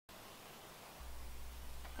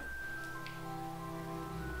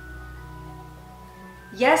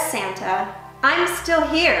Yes, Santa. I'm still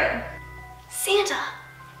here. Santa,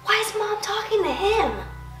 why is Mom talking to him?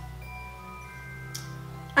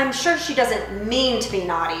 I'm sure she doesn't mean to be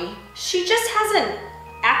naughty. She just has an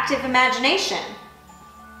active imagination.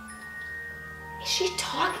 Is she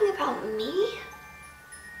talking about me?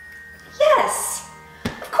 Yes.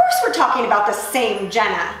 Of course we're talking about the same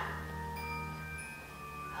Jenna.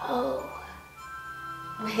 Oh.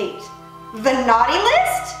 Wait, the naughty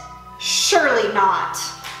list? Surely not.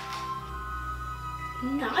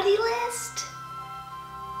 Naughty list?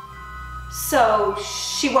 So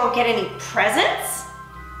she won't get any presents?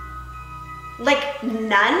 Like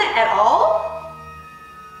none at all?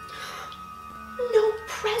 No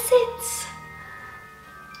presents.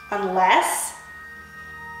 Unless?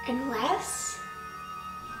 Unless?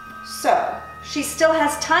 So, she still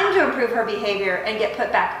has time to improve her behavior and get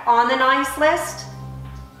put back on the nice list?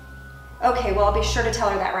 Okay, well, I'll be sure to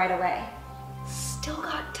tell her that right away. Still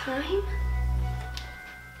got time?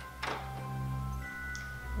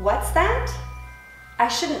 What's that? I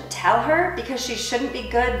shouldn't tell her because she shouldn't be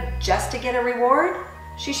good just to get a reward?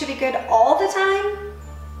 She should be good all the time?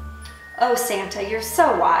 Oh, Santa, you're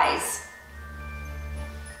so wise.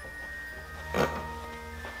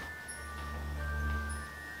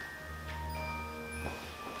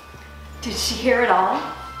 Did she hear it all?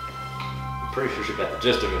 I'm pretty sure she got the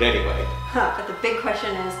gist of it anyway. Huh, but the big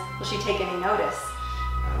question is, will she take any notice?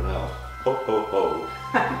 I don't know. Ho, ho, ho.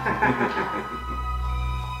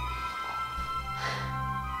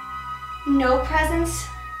 No presents?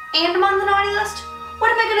 And I'm on the naughty list?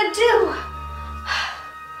 What am I gonna do?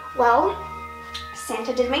 Well,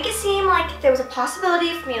 Santa did make it seem like there was a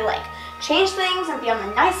possibility for me to like change things and be on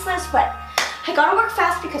the nice list, but I gotta work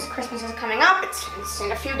fast because Christmas is coming up. It's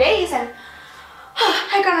in a few days and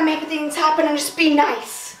I gotta make things happen and just be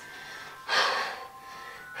nice.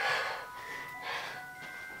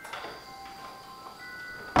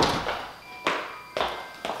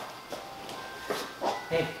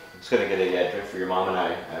 Hey, I'm just gonna get a drink for your mom and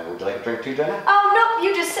I. Would you like a drink too, Jenna? Oh, nope,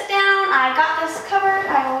 you just sit down. I got this covered.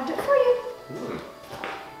 I will do it for you.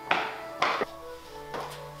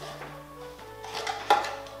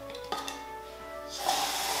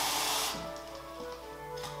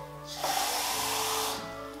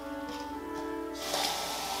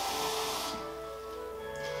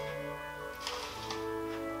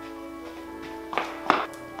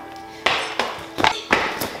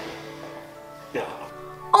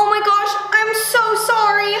 Oh my gosh, I'm so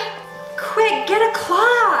sorry. Quick, get a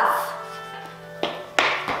cloth.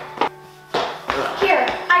 Here,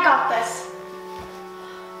 I got this.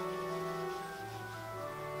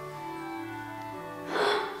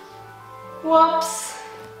 Whoops.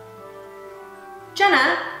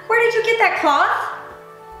 Jenna, where did you get that cloth?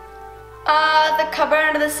 The cupboard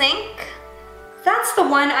under the sink? That's the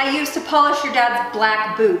one I used to polish your dad's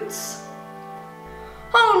black boots.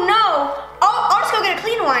 Oh no, I'll just go get a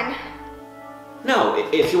clean one. No,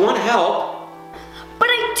 if you want to help, But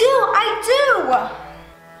I do.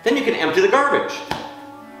 then you can empty the garbage.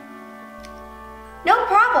 No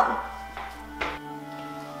problem.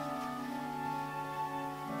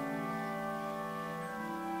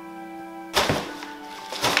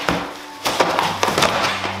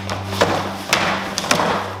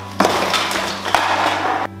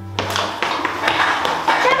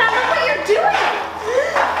 Jenna, look what you're doing.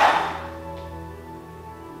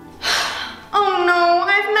 Oh no,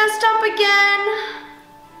 I've messed up again.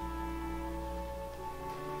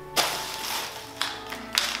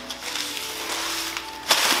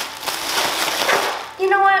 You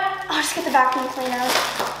know what? I'll just get the vacuum cleaner.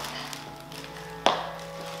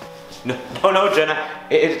 No, Jenna.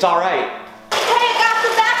 It's all right. Hey, I got the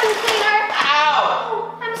vacuum cleaner.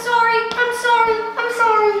 Ow! I'm sorry.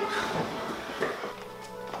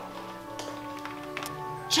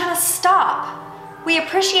 Jenna, stop. We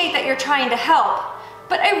appreciate that you're trying to help,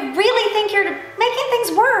 but I really think you're making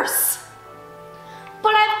things worse.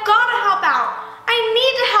 But I've got to help out. I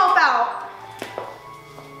need to help out.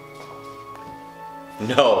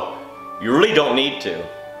 No, you really don't need to.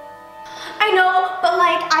 I know, but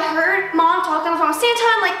like I heard Mom talking on the phone with Santa,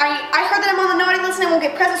 and like I heard that I'm on the naughty list and I won't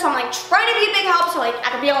get presents, so I'm like trying to be a big help, so like I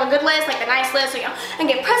can be on a good list, like the nice list, so, you know, and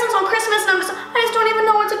get presents on Christmas, and I just don't even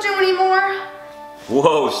know what to do anymore.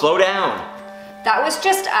 Whoa, slow down. That was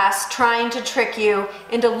just us trying to trick you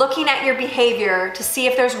into looking at your behavior to see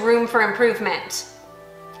if there's room for improvement.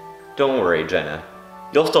 Don't worry, Jenna.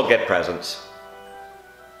 You'll still get presents.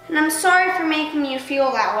 And I'm sorry for making you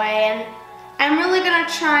feel that way, and I'm really gonna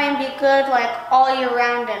try and be good like all year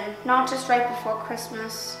round and not just right before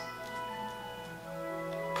Christmas.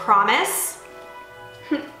 Promise?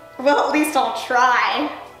 Well, at least I'll try.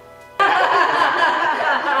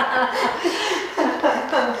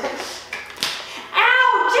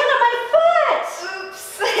 Ow, Jenna, my foot!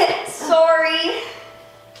 Oops, sorry.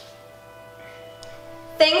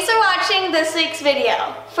 Thanks for watching this week's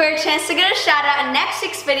video. For a chance to get a shout out in next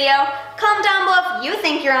week's video, comment down below if you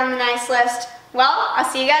think you're on the nice list. Well, I'll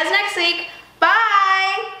see you guys next week. Bye!